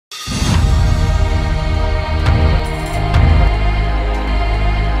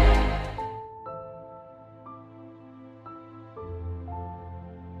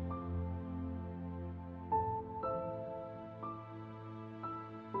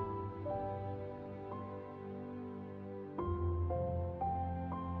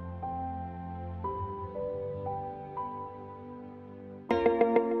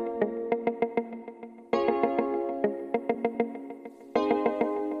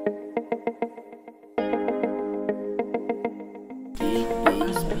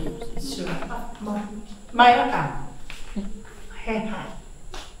My hair.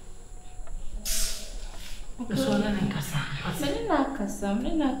 But you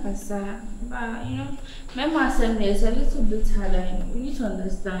know, my assembly is a little bit harder. We need to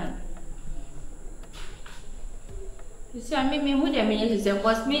understand. You see, I mean, who the minute is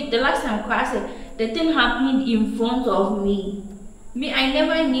because me the last time class the thing happened in front of me. Me, I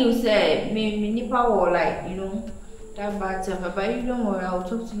never knew say me nipa or like, you know, that bad stuff. But you don't worry, I'll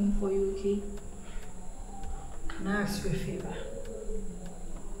talk to him for you, okay? Can I ask you a favor?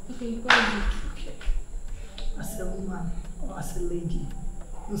 Okay, go ahead. Okay. As a woman or as a lady,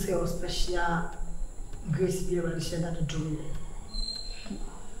 you say your special grace be able to share that the do.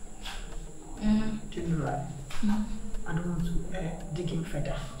 Do you know right? I don't want to dig in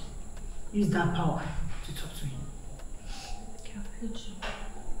further. Use that power to talk to him.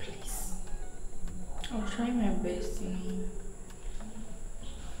 Please. I'll try my best, you know.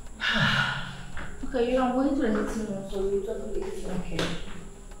 Okay, you know, I'm going to the sitting room, so we'll talk later. Okay.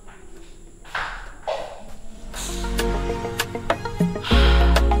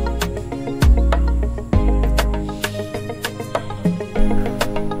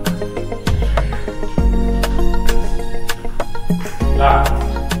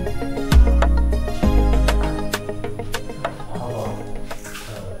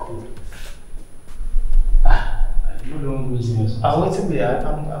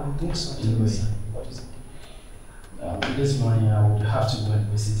 I'm doing something. What is it? This morning I would have to go and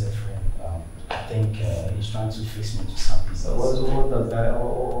visit a friend. I think he's trying to fix me to some business.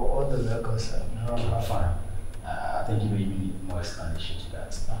 What does that concern? Fine. I think you may need more explanation to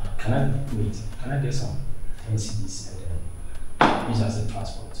that. Can I get some 10 CDs and then use as a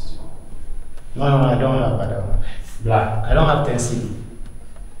transport to do? No, I don't have. Black. I don't have 10 CD.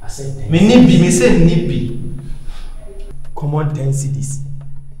 I said 10 Me say nibi. Come on, 10 CDs.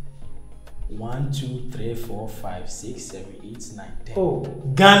 1, 2, 3, 4, 5, 6, 7, 8, 9, 10. Oh,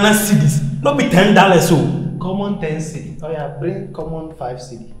 Ghana CDs. Not be $10 so. Common 10 CD. Oh yeah, bring common 5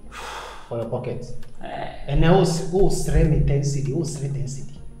 CD for your pocket. And now who stray me 10 CD? Who stray 10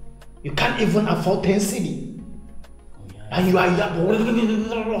 CD? You can't even afford 10 CD. Oh, yeah. And you are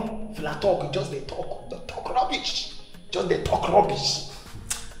flat talk, just they talk rubbish. Just they talk rubbish.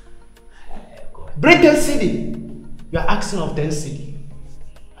 Bring 10 CD. You are asking of 10 CD.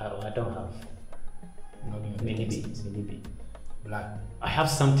 I don't have. Maybe. Black. I have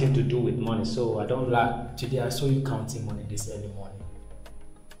something to do with money, so I don't. Black. Today I saw you counting money this early morning.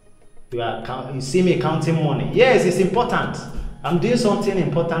 You see me counting money. Yes, it's important. I'm doing something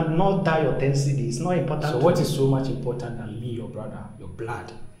important, not that your 10 CD. It's not important. So what is so much important than me, your brother, your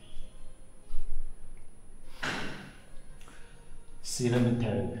blood? See, let me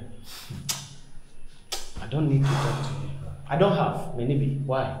tell you. I don't need to talk to you. I don't have. Maybe.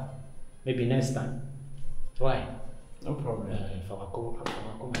 Why? Maybe next time. Why? No problem. If I come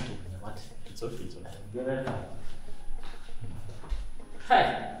what? It's okay. Very fine. Hey.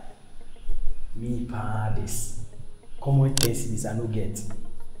 Me this. Common cases I no get.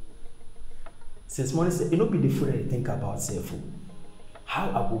 Since morning say, it no be the food I think about self.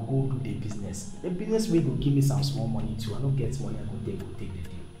 How I will go do the business? The business will go give me some small money too. I no get money. I go take the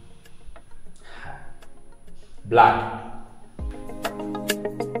deal. Black.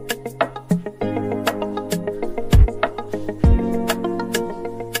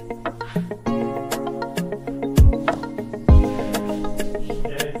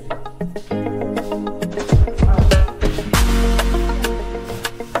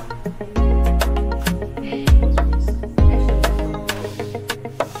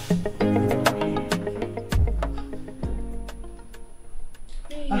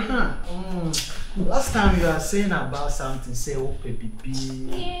 Last time you were saying about something, say baby.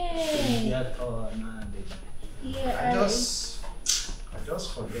 Yeah. I just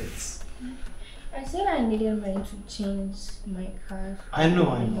forget. I said I needed money to change my car. I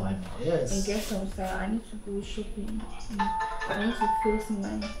know. Yes. And get some stuff. I need to go shopping. I need to face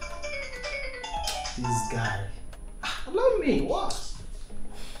my. This guy. Allow me. What?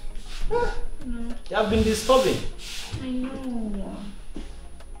 No. You have been disturbing. I know.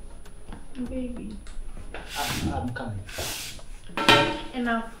 Baby. I'm coming. And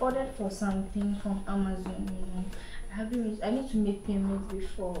I've ordered for something from Amazon, you know. I need to make payments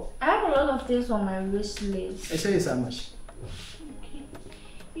before. I have a lot of things on my wish list. I say it's how much?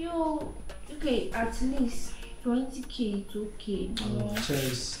 Okay. Okay, at least 20K, it's okay. You know.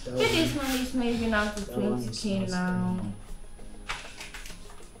 Maybe this money is not even up to 20K now.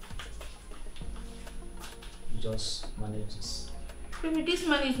 Just manage this. Baby, this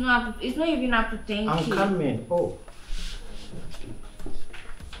money is not even up to 10K. I'm coming. Oh.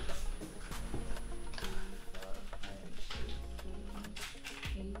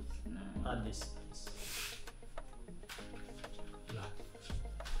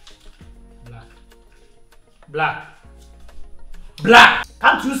 Black. Black!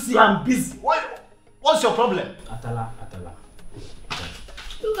 Can't you see I'm busy? What's your problem? Atala.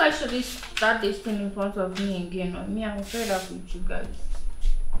 You guys should start this thing in front of me again. Me, I'm fed up with you guys.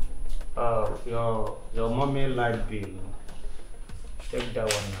 Your mommy light bill. Take that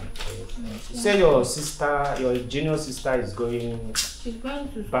one now. Say your sister, your junior sister is going. She's going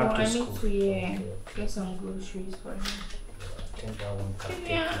to school. Back to I school. need to get some groceries for her. I think that one can take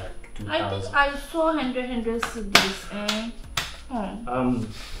Yeah. like 2,000. I think I saw 100 CDs.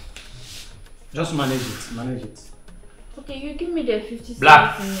 Just manage it. Okay, you give me the 50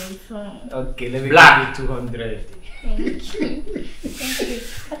 Black. cents. Okay, let me Black. give you 200. Thank you. Thank you.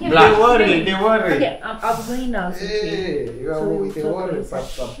 Okay, Black. They worry. Okay, I'm going now. Hey, they worry.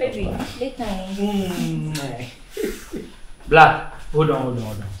 Baby, later. Black, hold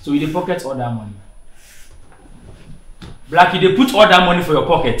on. So you dey pocket all that money. Black, you dey put all that money for your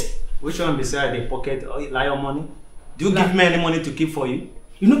pocket. Which one beside the pocket? Lion money? Do you give me any money to keep for you?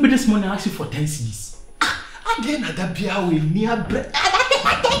 You know, this money I ask you for 10 cedis. Again, that beer will near bread.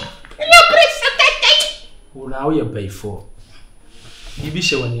 Oh, now you pay for. You be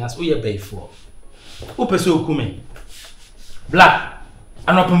sure when you ask, who you pay for? Who person come? Black,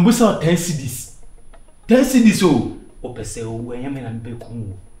 and open busa 10 cedis. 10 cedis, oh. Who person who I am in a big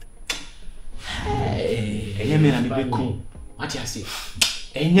cool. Hey, I am in a big cool. What you say?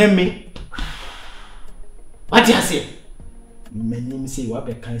 Enyeme. What you say? My name say what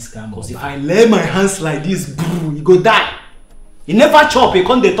be kind scam. Because if I lay my hands like this, bro, you go die. You never chop, you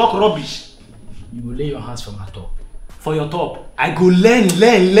can't talk rubbish. You will lay your hands for my top. For your top, I go learn.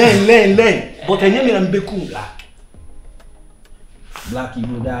 But enyeme na mbe cool. Black, you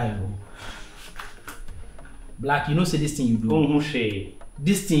will die. Black, you know say this thing you do.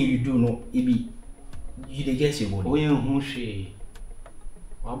 This thing you do, no, it be you dey get your body.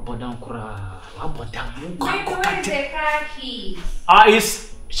 What bottom kura? What bottom? Where's the car keys?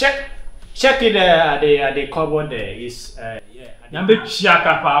 It's check it the cupboard there. Is Nyambe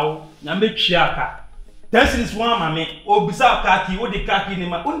chiaka pao. Nyambe chiaka. This is one mame. Obisa kaki. O de kaki ni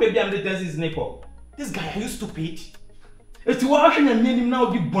ma. Un baby am the this is neko. This guy, are you stupid? It's washing and name now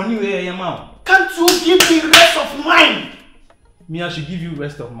give bunny where your mouth. Can't you give me rest of mind? Me, I should give you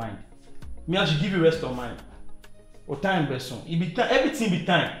rest of mind. Or time person. It be time. Everything be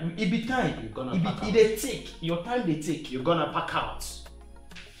time. It be time. You're gonna pack out. It they take. Your time they take. You're gonna pack out.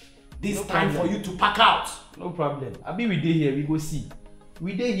 This No time problem. for you to pack out. No problem. I be we dey here. We go see.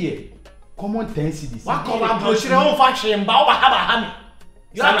 We dey here. Common 10 cedis. What collaboration? On fashion, ba hami.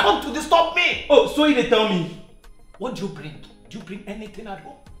 You are come to disturb me. Oh, so you dey tell me? What do you bring? Do you bring anything at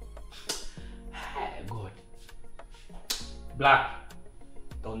home? Hey, God. Black,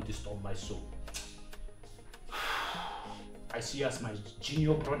 don't disturb my soul. I see you as my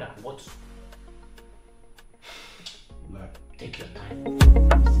junior brother. What? Black. Take your time.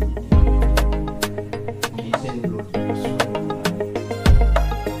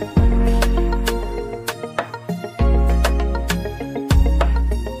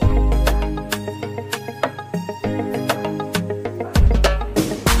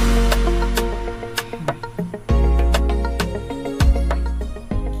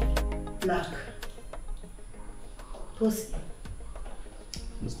 Black. Pussy.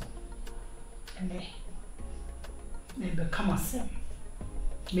 Maybe come asem.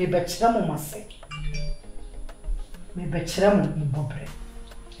 Maybe chiramu mase. Maybe chiramu mbobre.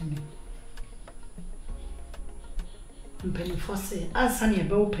 Mpeni fose. Ansa ni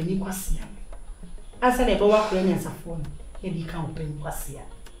ebe upeni kwasia. Ansa ni ebe wakure ni ansafoni. Ebi ka upeni kwasia.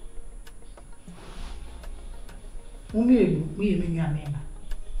 Umienu nyu amema.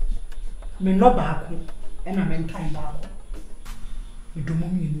 Me no baako ena me ntan baako. Me domo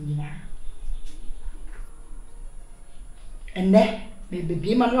mienu nyina. Enne me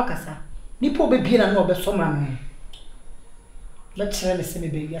bebie ma no akasa. Nipo bebie na no obeso ma no. La kire le se me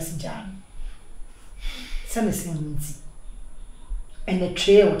bebie asijan. Se me se nti. Enne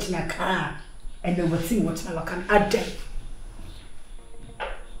tray o tina ka. Enne wati wo tina wakan ade.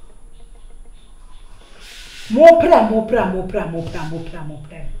 Mopra.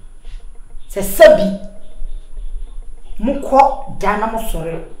 Se sabi mukọ dana mo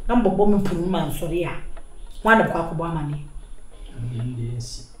sore na mbobọ me punu man sore a wana kwa akọbọ amane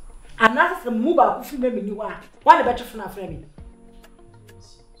anase mu ba ku fi me ni wa wana beto funa afra mi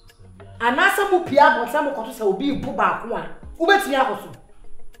anase mu pia bo se mo koto se obi mpu ba ko a wo betimi akoso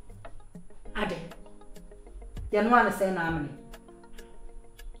ade ye no ane se na amene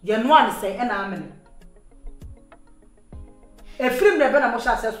Efrim na be na mo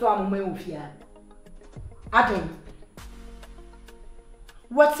sha aseso amoma e ofia. Adon.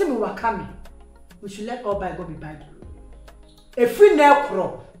 What's me wakame? we should let all bygone be bygone. If we now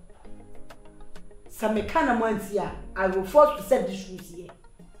crop, some kind of months here, I will force to set the shoes here.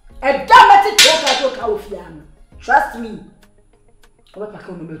 A damn it, trust me. What I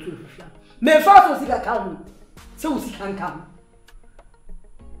can number 2 for flat. May first was it come, so we can come.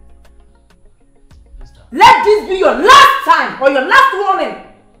 Let this be your last time or your last warning.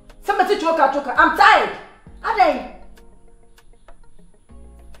 Somebody choker. I'm tired. Are they?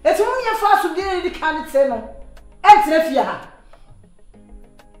 It's only a fast to get the candidate say no. And if you have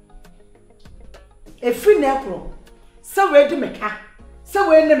a free necro, so where do make her, so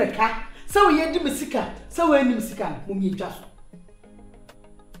where the make her, so we had the Messica, so where the Messican, whom you just.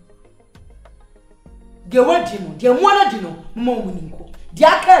 Dear what do you know, dear one do you know, more winning. Dear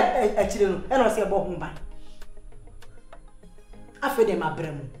cat, actually, and I say about home. I feel them my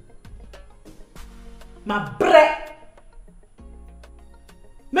bremo. My bread.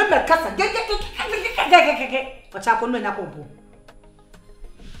 Remember, Cassa, get. What's happened when I come?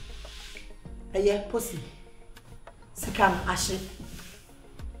 Yeah, pussy. Sikam ashe.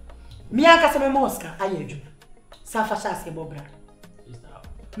 Miaka some mosca, I hear you. Safasha say Bobra.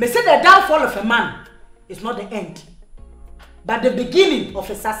 Me say the downfall of a man is not the end, but the beginning of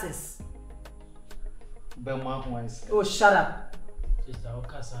a success. Oh, shut up.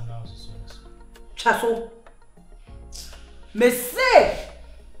 Chaso. Me say,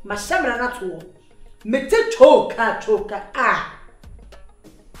 ma shamra na to. Me te choka ah.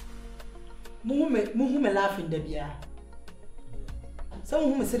 Muhume laughing de bia.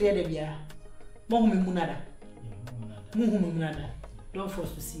 Some whom say de bia. Muhume munada. Don't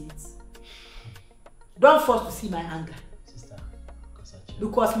force to see it. Don't force to see my anger. Sister,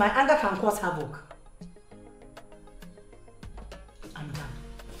 because my anger can cause havoc. I'm done.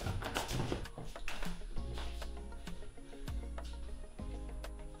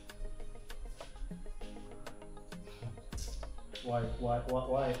 Why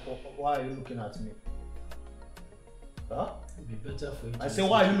are you looking at me? Huh? It'd be better for you to I say,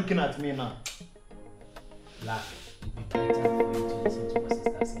 why are you looking at me now? Laugh. It'd be better for you to listen to what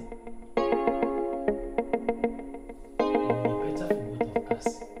sister said. It'd be better for both of us.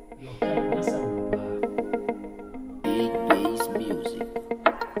 Your kindness will power. Big bass music.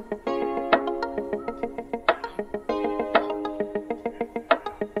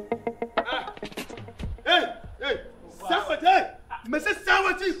 Hey! Sawati! Mese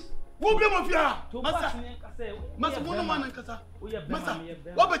Sawati! Wo be mafia! Masa wono man nkasa. Masa,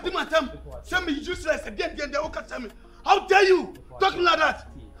 what be dim atam? Say me useless again dey o kasa me. How dare you talking like that?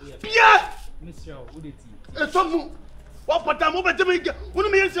 Yeah! Mr. Udeti. Tomu. What patam wo be dim ige. Wono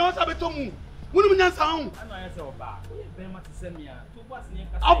me yense o sabe tomu. Wono me nyansa ho. Ano aye se oba. Wo be ma ti se me a. To boss ni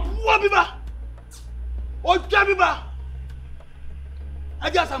nkasa. Abuwa biba. O twa biba.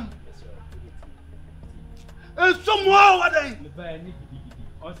 Ajasam. Somehow what I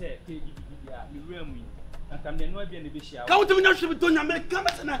on say me remu and come no be na be shia come to me na shebe to nyame come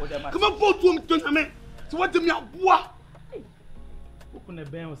na come up to me to nyame so what me aboa oku na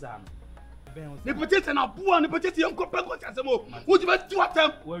ben osam ne potato na aboa ne potato yam ko penko asem o wo ti be tu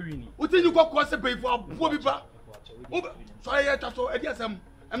atam wa wini wo ti ni ko se be fo aboa bi ba so ye ta so e di asem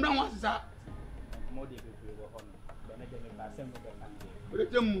emna ho asesa mo de be wo hono be na me ba asem be kan de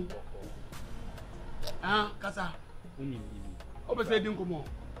temu kasa obe say din komo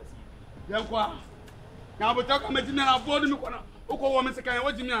yan kwa na bo ta ka me na bodu mi kona o ko wo me se kan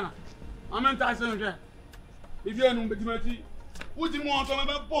wo jimi ana amen ta se nhwe bibi enu be dimati wo jimi won to me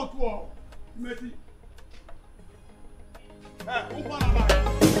be botu o dimati o kwa na ba